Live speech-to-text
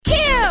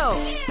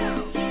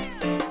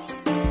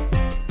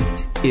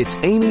It's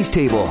Amy's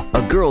Table,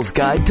 a girl's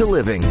guide to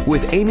living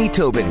with Amy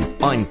Tobin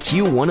on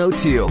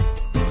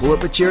Q102. Pull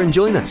up a chair and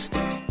join us.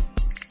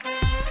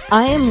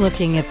 I am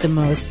looking at the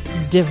most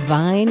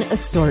divine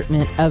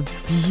assortment of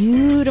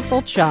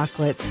beautiful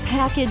chocolates,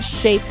 packaged,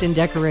 shaped, and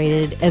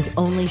decorated as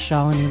only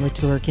Shalini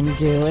Latour can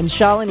do. And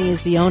Shalini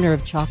is the owner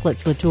of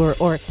Chocolates Latour,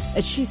 or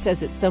as she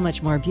says it so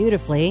much more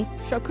beautifully,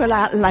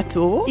 Chocolat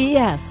Latour.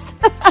 Yes.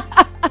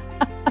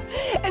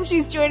 And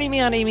she's joining me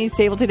on Amy's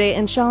Table today.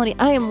 And Shalini,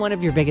 I am one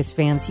of your biggest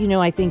fans. You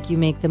know, I think you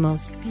make the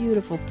most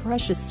beautiful,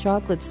 precious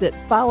chocolates that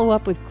follow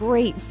up with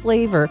great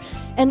flavor.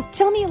 And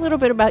tell me a little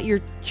bit about your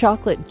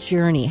chocolate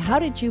journey. How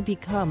did you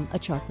become a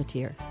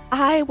chocolatier?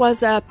 I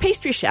was a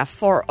pastry chef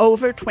for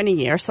over 20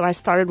 years, so I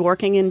started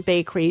working in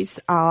bakeries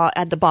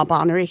at the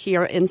Bonbonnerie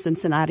here in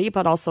Cincinnati,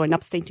 but also in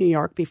upstate New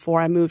York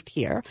before I moved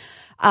here.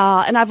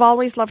 And I've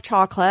always loved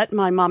chocolate.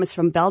 My mom is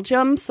from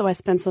Belgium, so I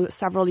spent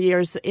several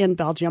years in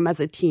Belgium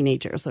as a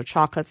teenager. So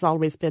chocolate's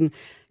always been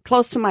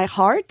close to my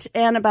heart.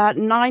 And about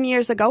 9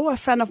 years ago, a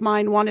friend of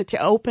mine wanted to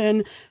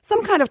open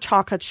some kind of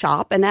chocolate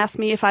shop and asked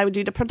me if I would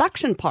do the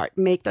production part,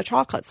 make the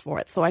chocolates for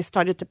it. So I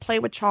started to play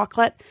with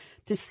chocolate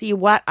to see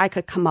what I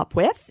could come up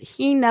with.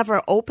 He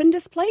never opened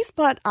this place,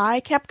 but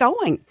I kept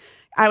going.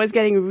 I was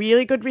getting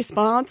really good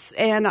response,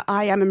 and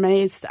I am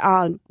amazed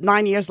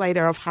 9 years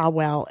later of how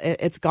well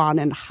it's gone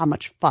and how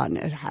much fun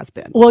it has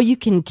been. Well, you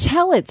can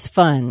tell it's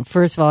fun,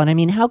 first of all. And I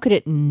mean, how could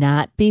it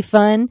not be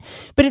fun?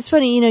 But it's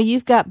funny, you know,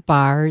 you've got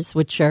bars,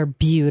 which are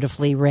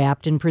beautifully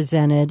wrapped and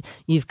presented.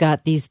 You've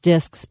got these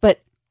discs,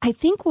 but I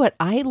think what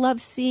I love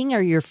seeing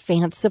are your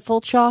fanciful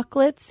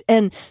chocolates.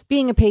 And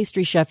being a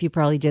pastry chef, you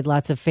probably did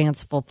lots of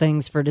fanciful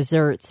things for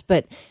desserts,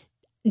 but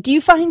do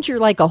you find you're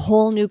like a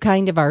whole new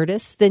kind of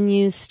artist than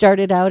you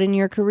started out in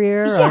your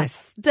career?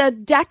 Yes. The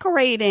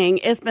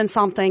decorating has been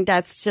something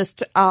that's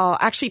just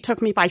actually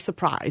took me by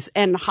surprise,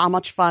 and how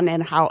much fun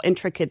and how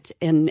intricate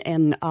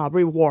and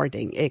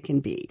rewarding it can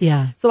be.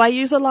 Yeah. So I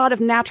use a lot of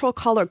natural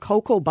color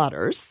cocoa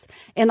butters,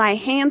 and I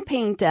hand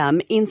paint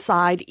them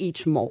inside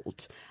each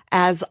mold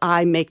as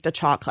I make the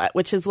chocolate,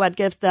 which is what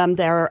gives them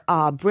their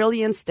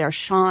brilliance, their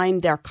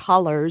shine, their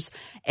colors.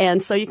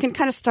 And so you can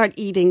kind of start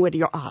eating with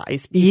your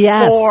eyes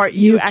before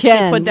you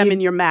actually put them in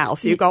your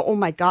mouth. You go, oh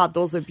my God,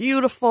 those are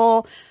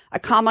beautiful. A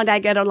comment I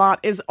get a lot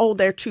is, oh,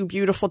 they're too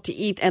beautiful to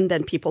eat. And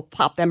then people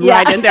pop them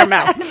right in their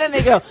mouth. And then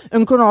they go,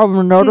 I'm going to have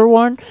another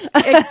one.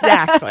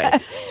 Exactly.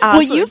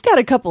 Well, you've got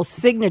a couple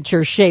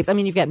signature shapes. I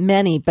mean, you've got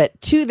many, but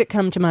two that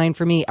come to mind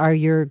for me are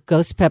your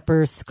ghost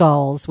pepper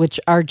skulls, which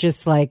are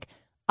just like,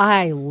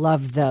 I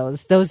love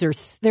those.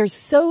 They're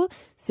so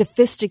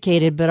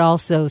sophisticated, but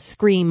also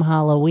scream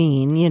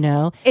Halloween, you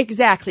know?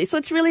 Exactly. So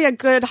it's really a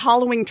good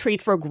Halloween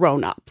treat for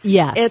grown-ups.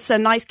 Yes. It's a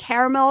nice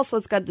caramel, so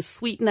it's got the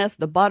sweetness,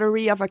 the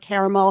buttery of a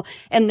caramel,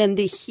 and then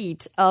the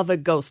heat of a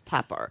ghost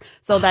pepper,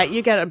 so that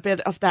you get a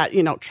bit of that,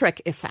 you know,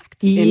 trick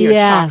effect in your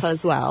chocolate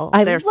as well.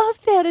 I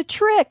love that, a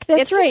trick.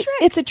 That's right.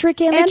 It's a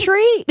trick and a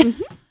treat.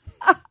 Mm-hmm.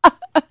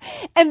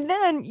 And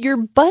then your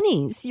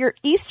bunnies, your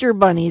Easter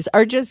bunnies,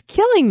 are just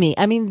killing me.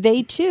 I mean,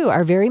 they too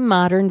are very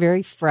modern,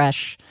 very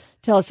fresh.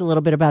 Tell us a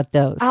little bit about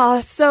those.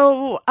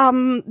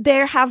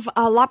 They have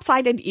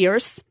lopsided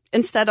ears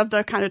instead of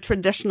the kind of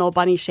traditional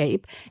bunny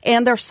shape,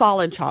 and they're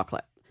solid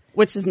chocolate,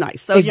 which is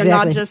nice. So You're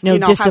not just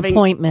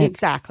disappointment.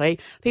 Exactly.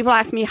 People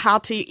ask me how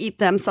to eat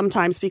them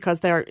sometimes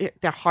because they're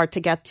hard to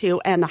get to,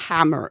 and a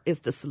hammer is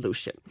the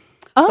solution.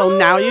 So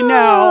now you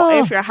know,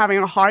 if you're having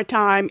a hard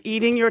time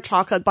eating your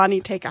chocolate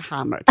bunny, take a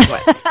hammer to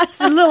it. It's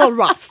a little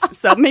rough,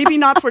 so maybe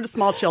not for the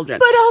small children.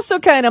 But also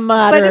kind of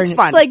modern. But it's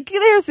fun. It's like,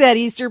 there's that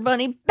Easter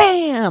bunny.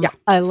 Bam! Yeah.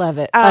 I love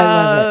it. I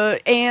love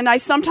it. And I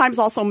sometimes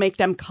also make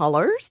them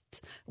colors,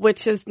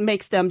 which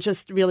makes them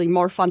just really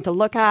more fun to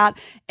look at.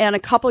 And a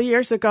couple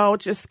years ago,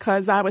 just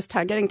because I was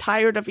getting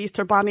tired of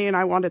Easter Bunny and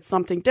I wanted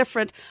something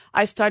different,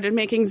 I started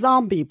making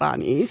zombie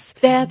bunnies.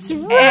 That's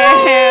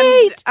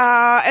right.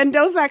 And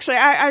those actually,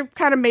 I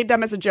kind of made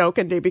them as a joke,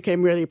 and they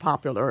became really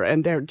popular.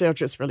 And they're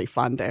just really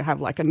fun. They have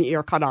like an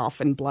ear cut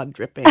off and blood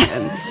dripping,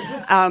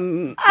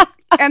 and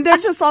and they're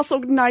just also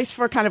nice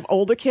for kind of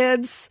older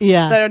kids.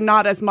 Yeah, they're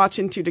not as much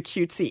into the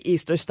cutesy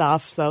Easter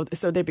stuff, so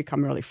they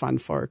become really fun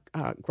for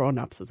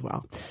grown-ups as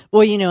well.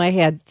 Well, you know, I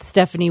had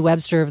Stephanie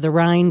Webster of the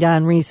Rind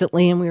on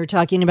recently, and we were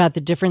talking about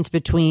the difference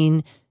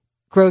between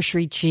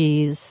grocery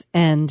cheese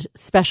and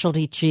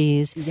specialty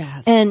cheese.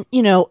 Yes. And,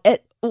 you know,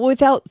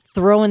 without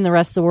throwing the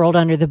rest of the world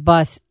under the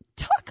bus,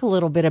 talk a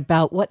little bit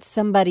about what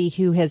somebody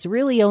who has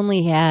really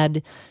only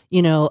had,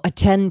 you know, a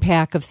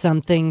 10-pack of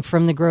something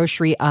from the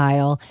grocery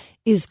aisle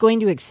is going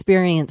to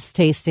experience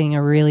tasting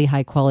a really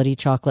high-quality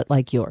chocolate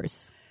like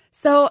yours.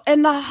 So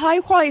in the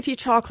high-quality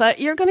chocolate,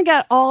 you're going to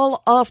get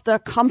all of the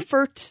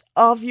comfort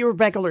of your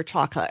regular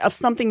chocolate, of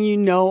something you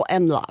know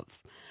and love.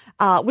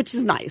 Which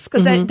is nice,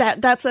 because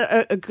that's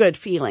a good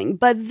feeling.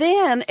 But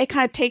then it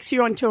kind of takes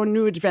you onto a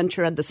new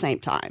adventure at the same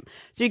time.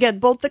 So you get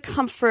both the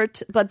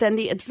comfort, but then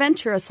the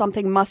adventure is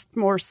something much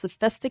more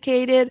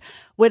sophisticated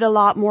with a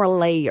lot more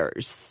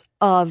layers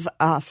of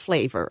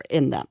flavor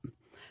in them.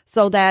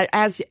 So that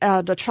as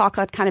the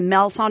chocolate kind of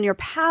melts on your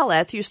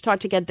palate, you start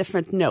to get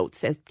different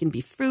notes. It can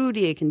be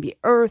fruity, it can be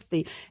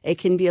earthy, it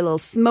can be a little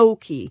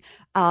smoky.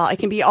 It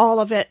can be all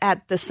of it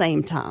at the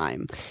same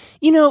time.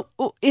 You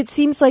know, it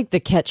seems like the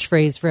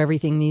catchphrase for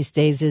everything these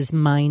days is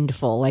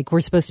mindful. Like we're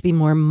supposed to be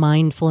more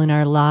mindful in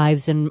our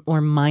lives and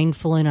more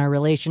mindful in our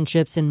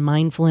relationships and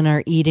mindful in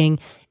our eating.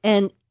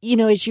 And, you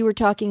know, as you were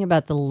talking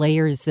about the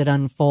layers that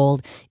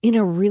unfold in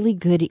a really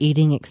good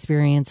eating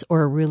experience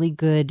or a really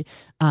good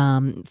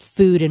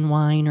food and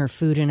wine or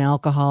food and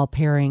alcohol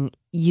pairing,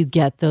 you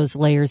get those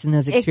layers and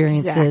those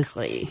experiences.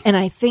 Exactly. And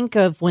I think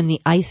of when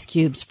the ice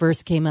cubes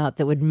first came out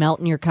that would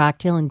melt in your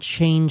cocktail and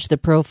change the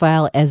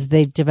profile as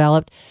they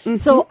developed. Mm-hmm.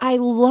 So I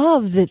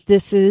love that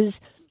this is.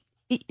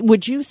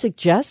 Would you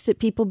suggest that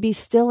people be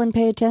still and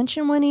pay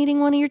attention when eating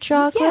one of your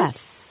chocolates?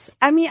 Yes.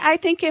 I mean, I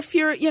think if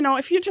you're,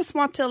 if you just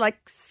want to like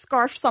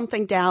scarf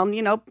something down,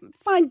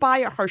 buy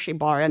a Hershey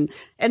bar and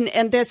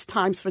there's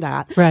times for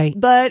that. Right.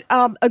 But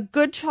a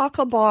good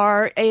chocolate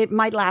bar, it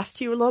might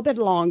last you a little bit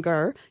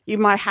longer. You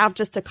might have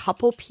just a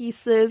couple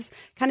pieces,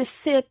 kind of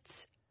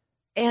sit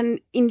and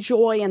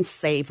enjoy and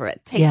savor it.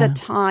 Take the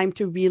time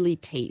to really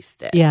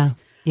taste it. Yeah.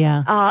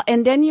 Yeah.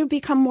 And then you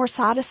become more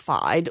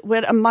satisfied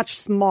with a much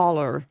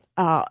smaller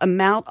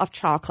amount of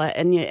chocolate,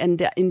 and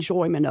the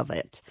enjoyment of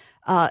it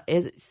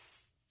is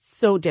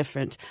so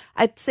different.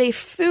 I'd say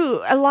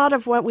food, a lot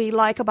of what we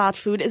like about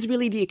food is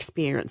really the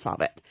experience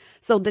of it.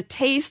 So the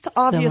taste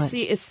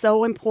obviously is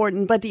so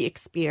important, but the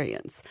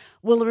experience.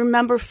 We'll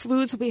remember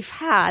foods we've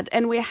had,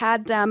 and we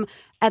had them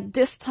at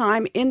this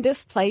time in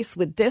this place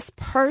with this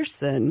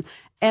person,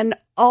 and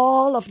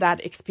all of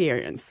that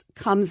experience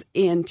comes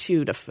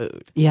into the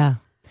food. Yeah.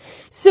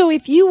 So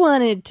if you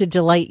wanted to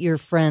delight your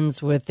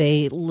friends with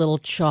a little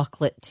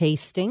chocolate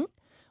tasting,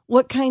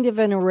 what kind of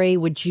an array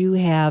would you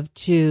have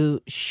to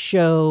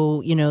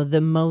show, the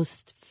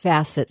most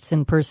facets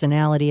and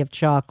personality of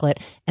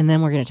chocolate? And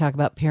then we're going to talk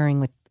about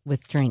pairing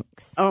with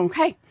drinks.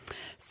 Okay.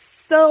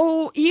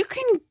 So you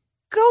can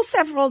go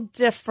several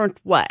different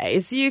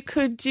ways. You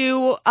could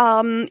do,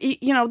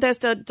 there's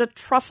the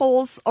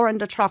truffles or in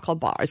the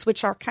chocolate bars,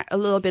 which are a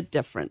little bit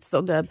different.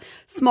 So the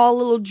small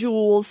little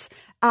jewels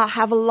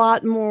have a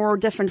lot more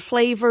different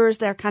flavors.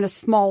 They're kind of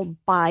small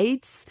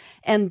bites,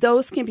 and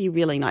those can be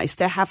really nice.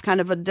 They have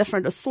kind of a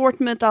different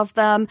assortment of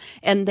them,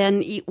 and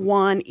then eat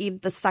one,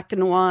 eat the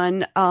second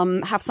one,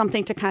 have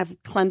something to kind of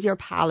cleanse your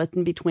palate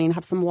in between,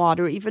 have some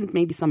water, even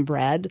maybe some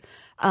bread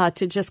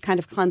to just kind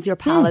of cleanse your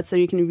palate so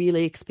you can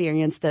really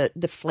experience the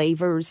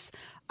flavors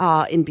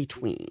in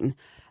between.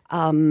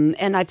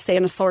 And I'd say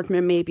an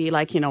assortment maybe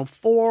like,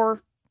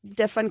 4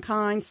 different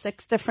kinds,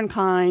 6 different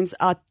kinds.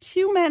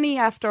 Too many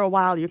after a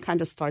while, you kind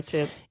of start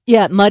to...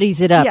 Yeah, it muddies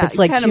it up. It's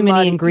like too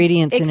many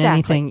ingredients in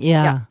anything.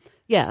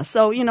 Yeah.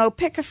 So,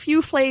 pick a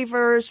few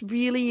flavors,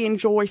 really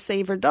enjoy,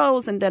 savor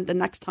those, and then the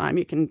next time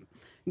you can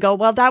go,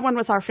 well, that one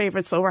was our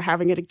favorite, so we're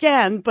having it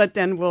again, but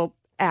then we'll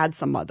add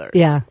some others.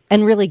 Yeah,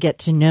 and really get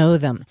to know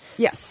them.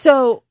 Yeah.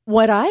 So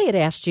what I had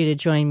asked you to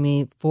join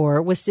me for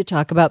was to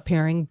talk about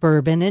pairing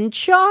bourbon and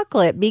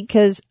chocolate,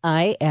 because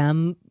I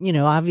am,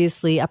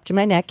 obviously up to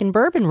my neck in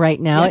bourbon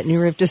right now at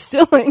New Riff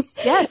Distilling.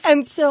 Yes.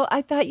 And so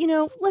I thought,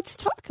 let's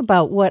talk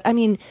about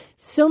there's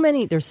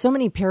so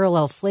many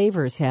parallel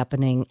flavors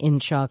happening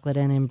in chocolate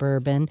and in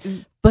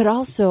bourbon, but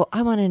also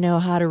I want to know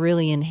how to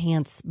really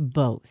enhance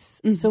both.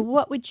 Mm-hmm. So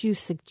what would you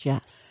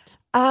suggest?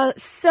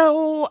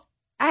 So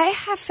I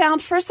have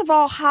found, first of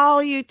all, how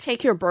you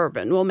take your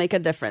bourbon will make a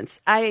difference.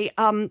 I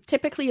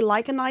typically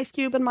like an ice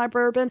cube in my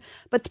bourbon,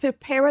 but to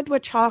pair it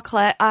with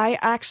chocolate, I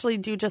actually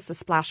do just a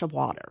splash of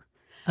water.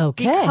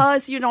 Okay.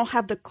 Because you don't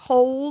have the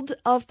cold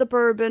of the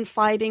bourbon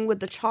fighting with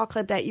the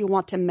chocolate that you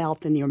want to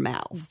melt in your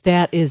mouth.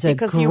 That is a great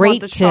tip. Because you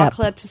want the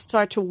chocolate to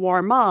start to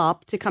warm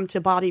up, to come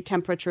to body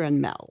temperature and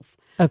melt.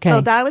 Okay.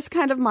 So that was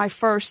kind of my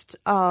first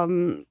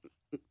thing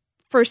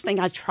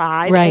I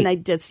tried, right. And I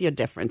did see a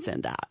difference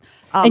in that.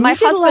 And my you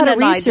did a lot of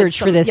research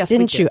for this,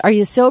 didn't you? Are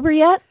you sober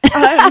yet?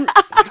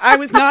 I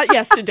was not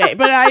yesterday,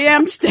 but I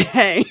am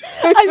today.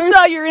 I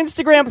saw your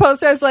Instagram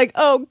post. I was like,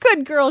 oh,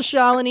 good girl,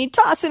 Shalini,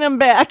 tossing them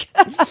back.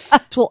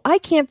 Well, I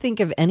can't think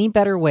of any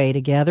better way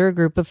to gather a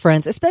group of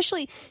friends,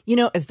 especially,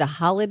 as the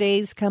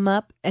holidays come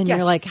up and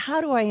you're like,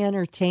 how do I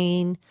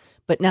entertain,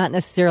 but not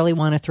necessarily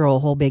want to throw a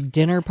whole big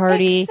dinner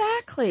party?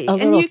 Exactly. A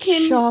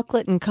little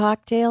chocolate and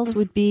cocktails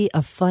would be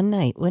a fun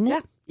night, wouldn't it?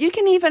 Yeah. You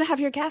can even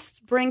have your guests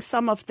bring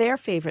some of their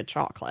favorite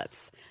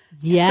chocolates.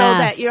 Yes. So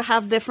that you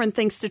have different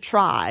things to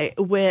try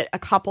with a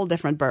couple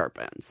different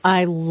bourbons.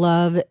 I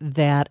love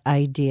that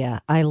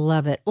idea. I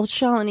love it. Well,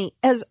 Shalini,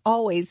 as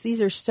always,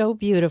 these are so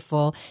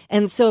beautiful.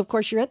 And so, of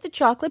course, you're at the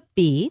Chocolate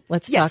Bee.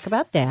 Let's talk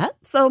about that.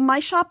 So my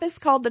shop is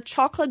called the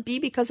Chocolate Bee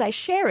because I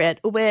share it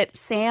with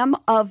Sam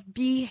of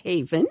Bee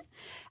Haven.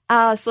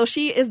 So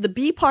she is the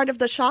bee part of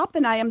the shop,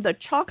 and I am the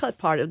chocolate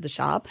part of the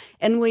shop,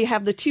 and we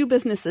have the two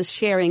businesses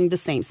sharing the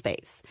same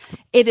space.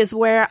 It is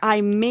where I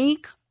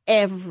make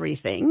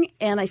everything,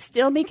 and I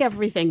still make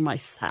everything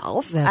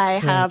myself. That's I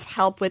great. have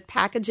help with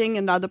packaging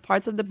and other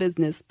parts of the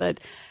business, but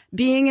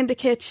being in the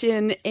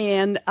kitchen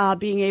and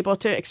being able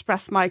to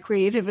express my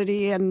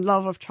creativity and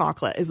love of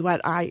chocolate is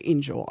what I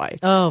enjoy.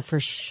 Oh, for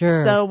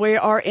sure. So we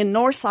are in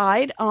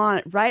Northside,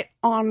 right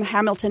on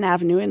Hamilton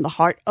Avenue in the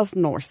heart of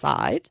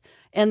Northside.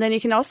 And then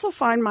you can also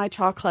find my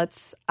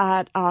chocolates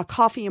at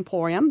Coffee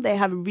Emporium. They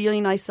have a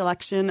really nice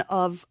selection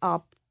of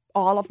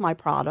all of my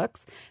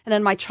products. And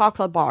then my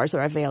chocolate bars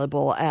are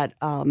available at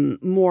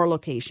more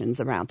locations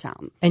around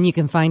town. And you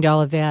can find all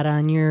of that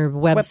on your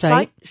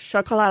website.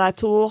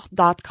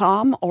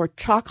 chocolatatour.com or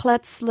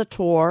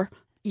chocolateslatour,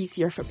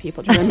 easier for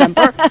people to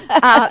remember,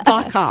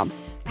 .com.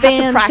 Had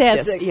to practice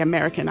Fantastic. the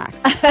American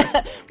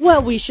accent.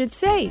 Well, we should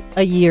say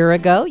a year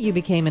ago you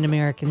became an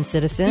American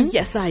citizen.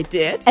 Yes, I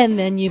did. And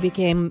then you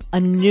became a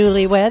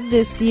newlywed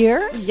this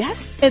year.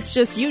 Yes. It's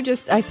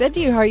just I said to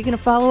you, how are you going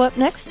to follow up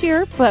next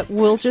year? But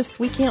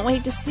we can't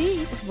wait to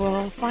see.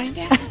 We'll find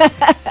out.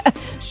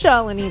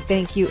 Shalini,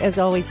 thank you. As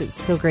always,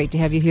 it's so great to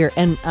have you here.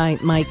 And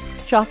my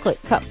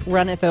chocolate cup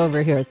runneth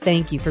over here.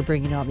 Thank you for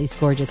bringing all these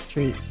gorgeous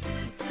treats.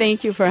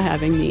 Thank you for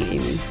having me,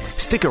 Amy.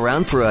 Stick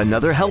around for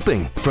another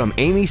helping from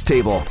Amy's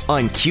Table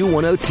on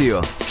Q102.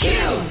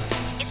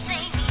 It's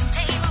Amy's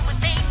Table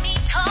with Amy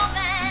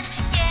Tobin,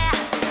 yeah.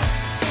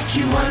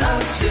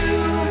 Q102.